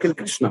place to kill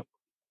Krishna.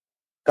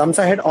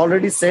 Kamsa had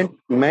already sent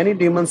many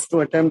demons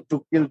to attempt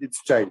to kill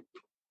this child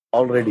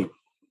already.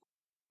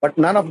 But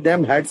none of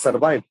them had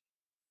survived.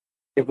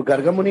 If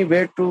Gargamuni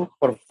were to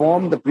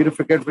perform the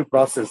purificatory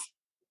process,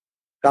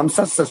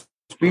 Kamsa's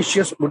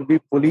suspicion would be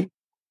fully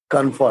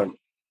confirmed.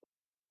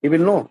 He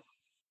will know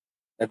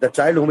that the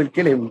child who will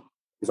kill him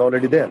is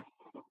already there.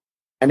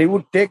 And he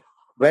would take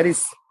very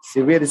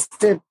severe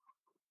step.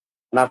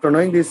 And after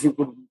knowing this, he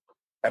would be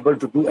able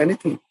to do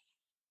anything.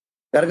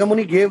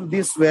 Gargamuni gave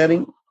this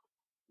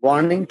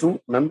warning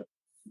to Nanda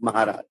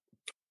Maharaj.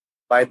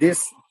 By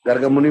this,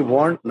 Gargamuni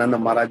warned Nanda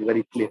Maharaj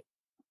very clear.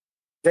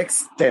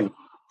 Text 10.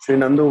 Sri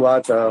Nandu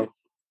Vacha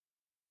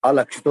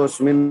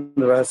Alakshitosmin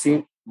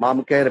Rasi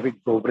Mamkair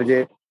Victo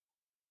Braje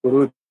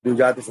Guru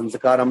Dujati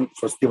Sansakaram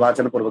Swasti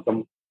Vachana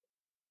Purvakam.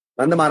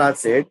 Nanda Maharaj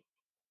said,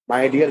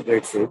 my dear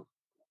great sage,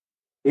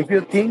 if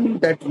you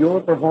think that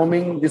your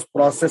performing this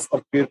process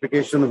of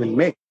purification will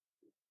make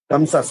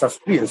Kamsa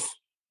suspicious,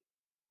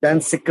 then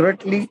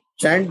secretly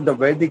chant the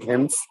Vedic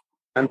hymns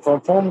and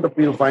perform the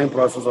purifying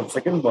process of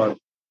second birth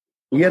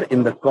here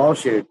in the cow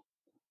shade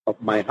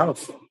of my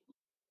house.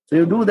 So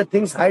you do the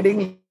things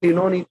hiding, you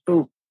don't need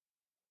to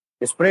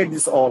spread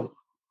this all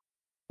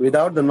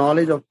without the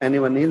knowledge of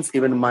anyone else,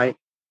 even my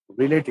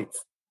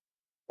relatives.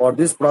 For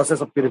this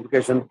process of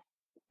purification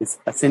is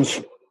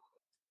essential.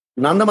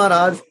 Nanda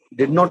Maharaj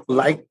did not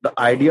like the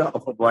idea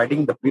of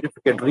avoiding the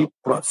purificatory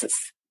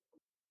process.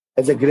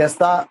 As a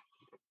Grihastha,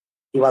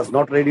 he was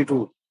not ready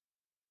to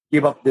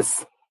give up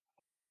this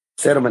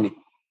ceremony.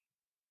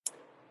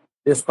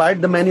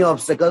 Despite the many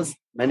obstacles,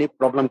 many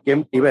problems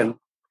came even.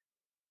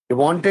 He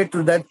wanted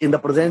to that in the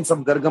presence of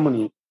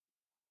Gargamuni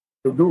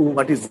to do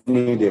what is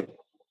needed.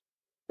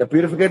 The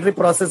purificatory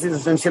process is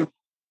essential,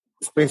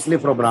 especially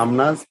for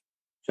Brahmanas,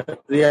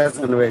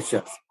 Kshatriyas and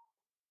Vaishyas.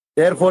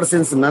 Therefore,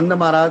 since Nanda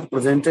Maharaj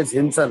presented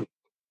himself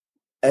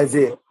as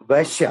a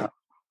Vaishya,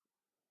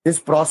 this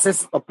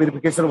process of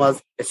purification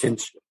was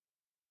essential.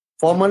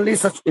 Formerly,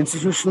 such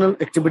institutional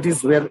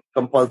activities were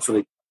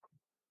compulsory.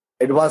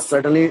 It was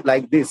certainly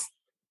like this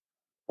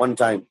one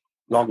time,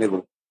 long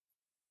ago.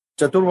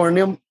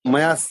 Chaturvarnyam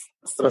maya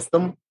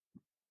srastam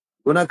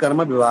guna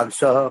karma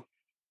vivagshah.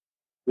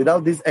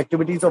 Without these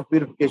activities of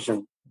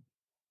purification,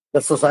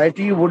 the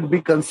society would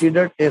be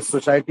considered a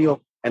society of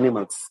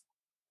animals.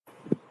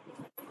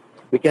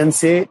 We can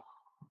say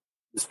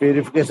this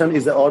purification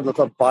is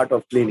also part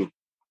of cleaning.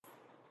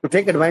 To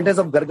take advantage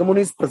of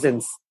Gargamuni's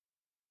presence,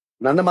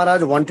 Nanda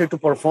Maharaj wanted to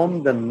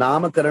perform the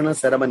Namakarana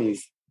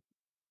ceremonies,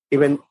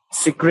 even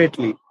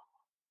secretly,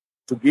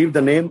 to give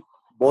the name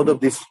both of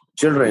these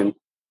children.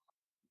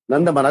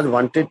 Nanda Maharaj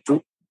wanted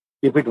to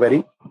keep it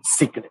very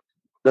secret,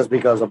 just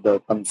because of the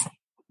Kamsa,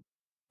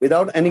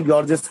 without any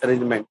gorgeous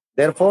arrangement.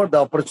 Therefore, the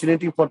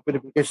opportunity for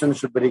purification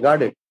should be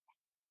regarded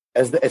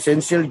as the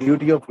essential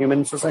duty of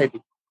human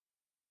society.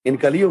 In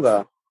Kali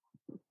Yuga,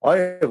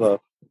 however,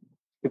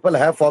 people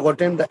have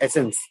forgotten the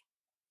essence.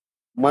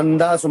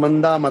 Manda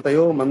sumanda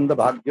matayo manda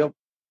bhagya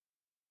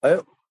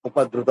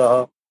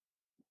upadruta.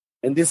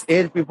 In this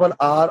age, people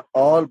are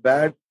all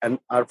bad and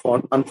are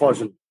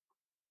unfortunate.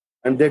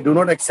 And they do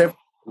not accept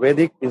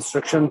Vedic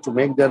instruction to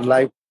make their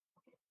life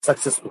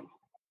successful.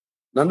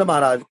 Nanda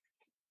Maharaj,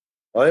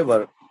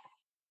 however,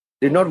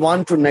 did not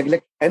want to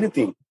neglect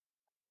anything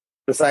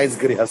besides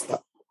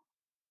Grihastha.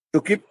 To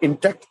keep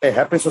intact a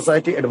happy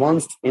society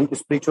advanced in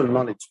spiritual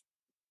knowledge,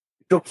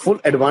 he took full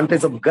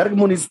advantage of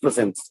Gargamuni's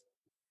presence.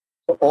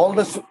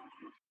 So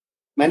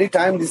many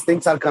times these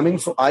things are coming,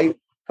 so I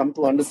come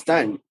to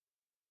understand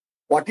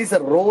what is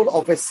the role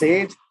of a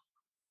sage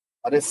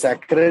or a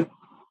sacred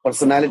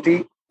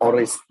personality or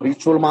a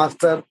spiritual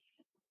master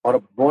or a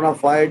bona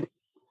fide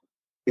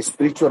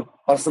spiritual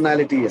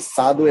personality, a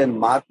sadhu and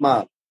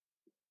mahatma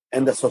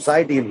in the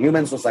society, in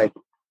human society.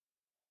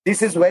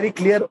 This is very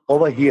clear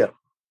over here.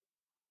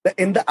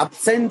 In the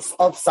absence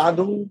of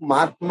sadhu,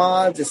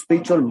 mahatma, a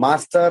spiritual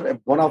master, a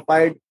bona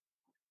fide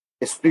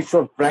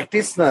spiritual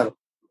practitioner,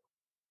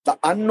 the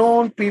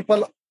unknown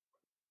people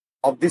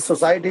of this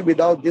society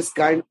without this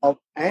kind of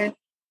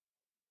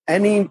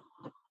any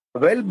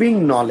well-being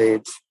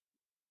knowledge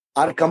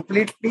are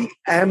completely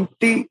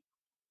empty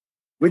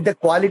with the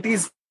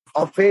qualities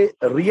of a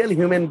real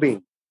human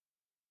being.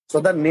 So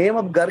the name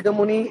of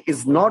Gargamuni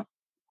is not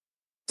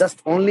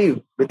just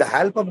only with the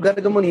help of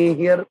Gargamuni.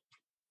 Here,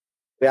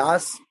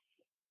 Vyas,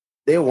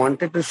 they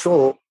wanted to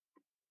show,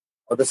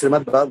 or the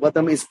Srimad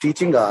Bhagavatam is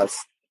teaching us,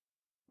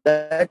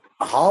 that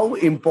how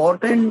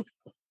important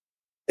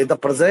is the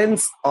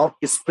presence of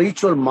a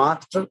spiritual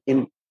master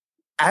in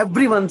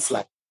everyone's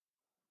life.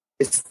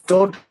 It's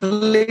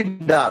totally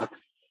dark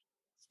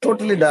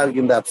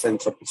in the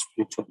absence of a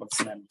spiritual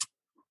personality.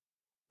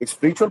 A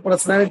spiritual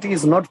personality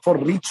is not for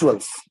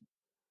rituals.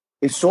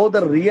 It shows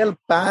the real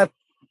path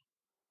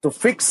to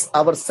fix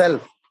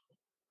ourselves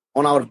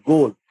on our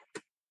goal,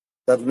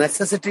 the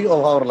necessity of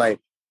our life.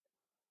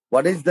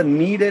 What is the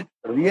needed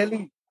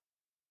really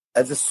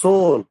as a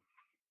soul,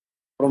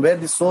 from where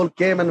the soul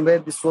came and where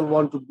the soul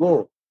want to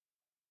go.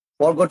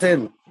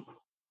 Forgotten.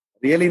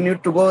 Really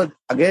need to go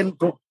again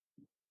to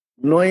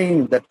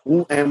knowing that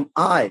who am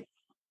I?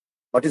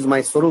 What is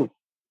my Swarup?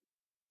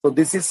 So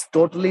this is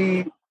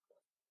totally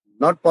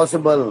not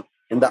possible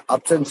in the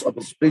absence of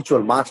a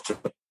spiritual master.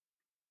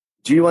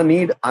 Jiva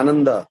need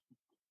Ananda,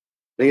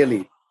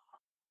 really.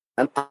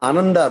 And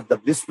Ananda, the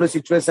blissful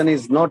situation,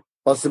 is not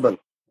possible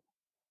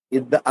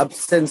in the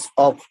absence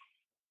of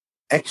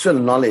actual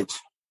knowledge.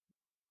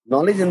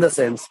 Knowledge in the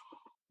sense,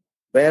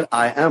 where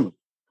I am,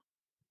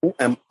 who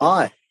am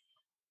I?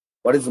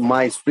 What is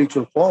my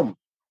spiritual form?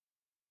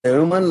 The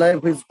human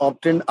life is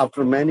obtained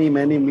after many,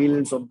 many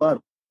millions of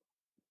births.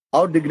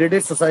 How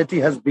degraded society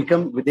has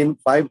become within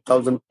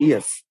 5,000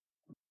 years.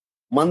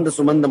 Manda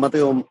sumanda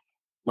matayo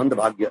manda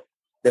bhagya.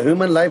 The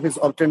human life is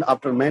obtained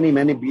after many,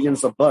 many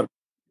billions of births,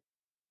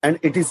 and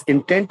it is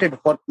intended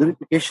for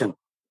purification.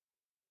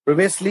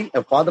 Previously,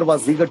 a father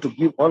was eager to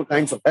give all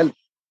kinds of help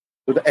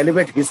to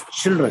elevate his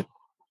children.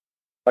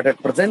 But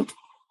at present,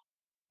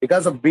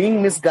 because of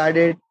being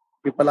misguided,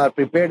 people are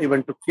prepared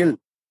even to kill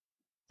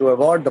to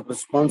avoid the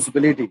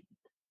responsibility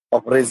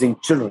of raising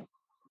children.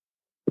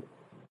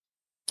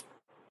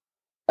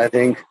 I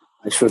think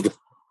I should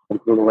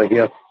conclude over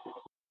here.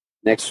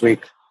 Next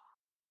week,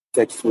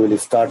 text will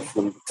start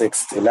from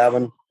text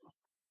 11.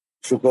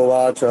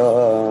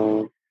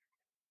 Shukovacha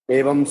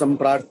evam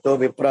samprartho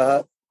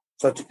vipraha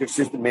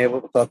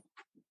sachikshitmev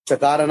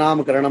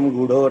chakaranam karanam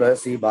gudho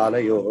rasi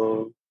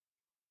balayo.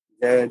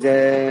 Jai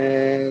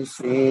Jai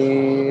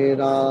Shri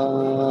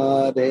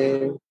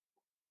Radhe,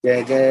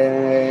 Jai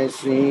Jai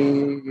Shri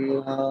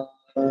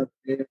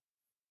Radhe,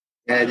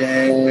 Jai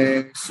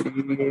Jai Shri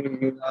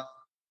Radhe,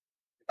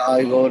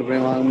 Jai Gaur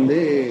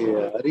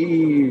Premanande,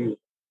 Hari.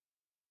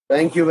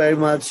 Thank you very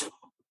much.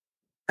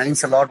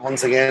 Thanks a lot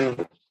once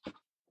again.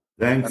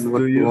 Thanks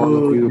to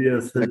you,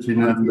 dear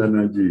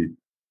Sacinandanaji.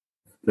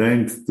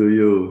 Thanks to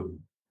you.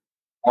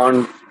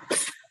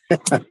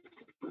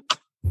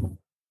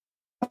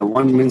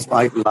 One means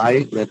I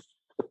like that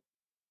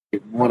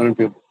if more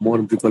and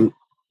more people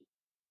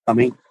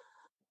coming,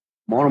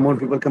 more and more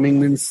people coming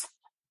means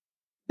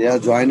they are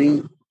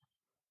joining.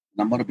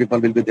 Number of people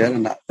will be there,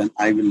 and then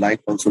I will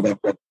like also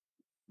that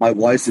my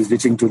voice is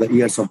reaching to the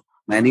ears of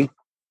many.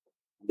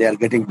 They are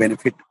getting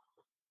benefit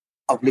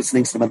of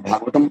listening to Srimad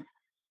Bhagavatam,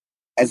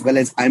 as well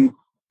as I'm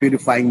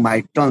purifying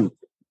my tongue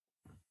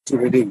to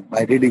reading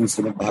by reading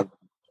Srimad Bhagavatam.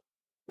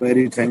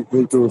 Very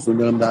thankful to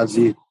Sundaram Das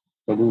ji,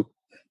 Prabhu.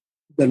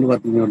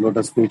 Dandavat in your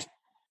lotus feet.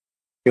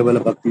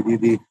 Kevala Bhakti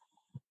Didi.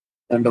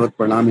 Dandavat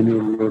Pranam in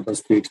your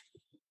lotus feet.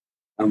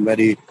 I'm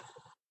very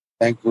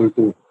thankful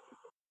to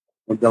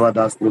Uddhava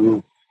Das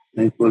Prabhu.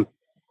 Thankful.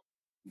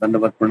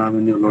 Dandavat Pranam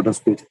in your lotus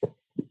feet.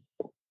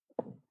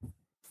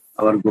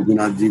 Our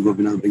Gopinath ji,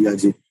 Gopinath Bhaiya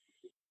ji.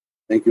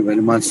 Thank you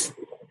very much.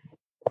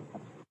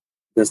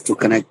 Just to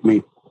connect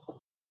me.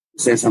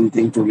 Say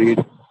something to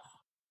read.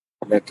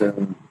 That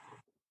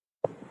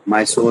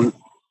my soul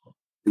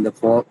in the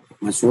form,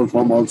 my soul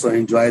form also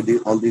enjoy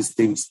all these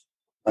things,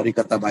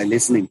 Harikatha, by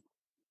listening.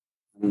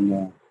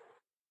 And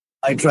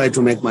I try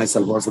to make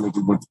myself also a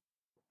little bit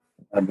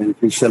a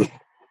beneficial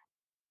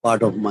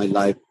part of my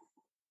life.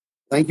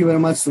 Thank you very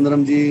much,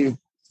 Sundaramji.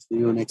 See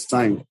you next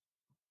time.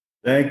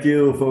 Thank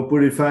you for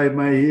purifying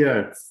my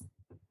ears.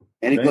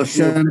 Any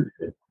question?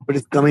 What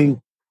is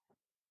coming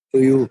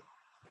to you?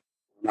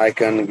 I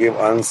can give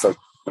answer.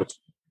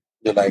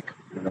 You like.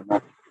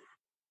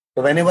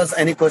 So whenever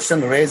any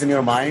question raised in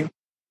your mind,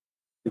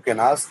 you can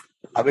ask.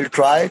 I will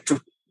try to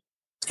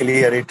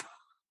clear it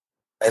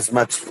as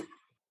much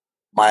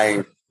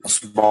my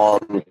small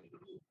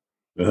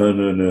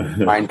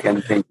mind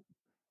can think.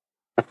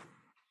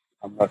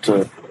 I'm not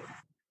a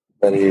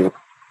very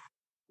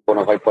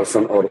bona fide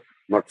person or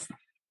not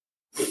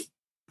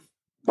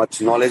much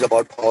knowledge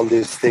about all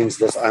these things.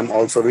 Just I'm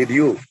also with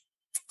you.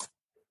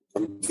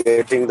 I'm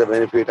getting the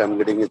benefit. I'm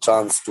getting a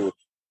chance to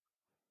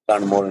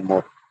learn more and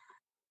more.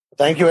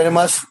 Thank you very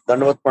much.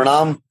 Dandavat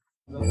Pranam.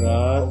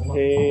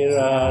 Radhe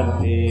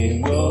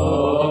Radhe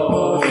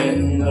Go